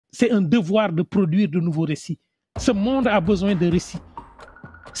c'est un devoir de produire de nouveaux récits. Ce monde a besoin de récits.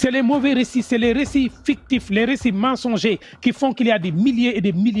 C'est les mauvais récits, c'est les récits fictifs, les récits mensongers qui font qu'il y a des milliers et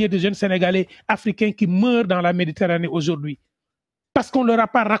des milliers de jeunes Sénégalais, Africains qui meurent dans la Méditerranée aujourd'hui. Parce qu'on ne leur a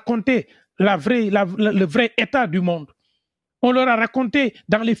pas raconté le vrai état du monde. On leur a raconté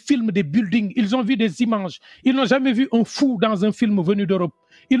dans les films des buildings, ils ont vu des images. Ils n'ont jamais vu un fou dans un film venu d'Europe.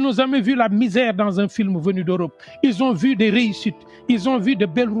 Ils n'ont jamais vu la misère dans un film venu d'Europe. Ils ont vu des réussites, ils ont vu de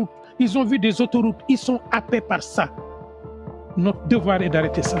belles routes, ils ont vu des autoroutes. Ils sont happés par ça. Notre devoir est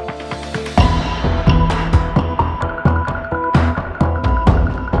d'arrêter ça.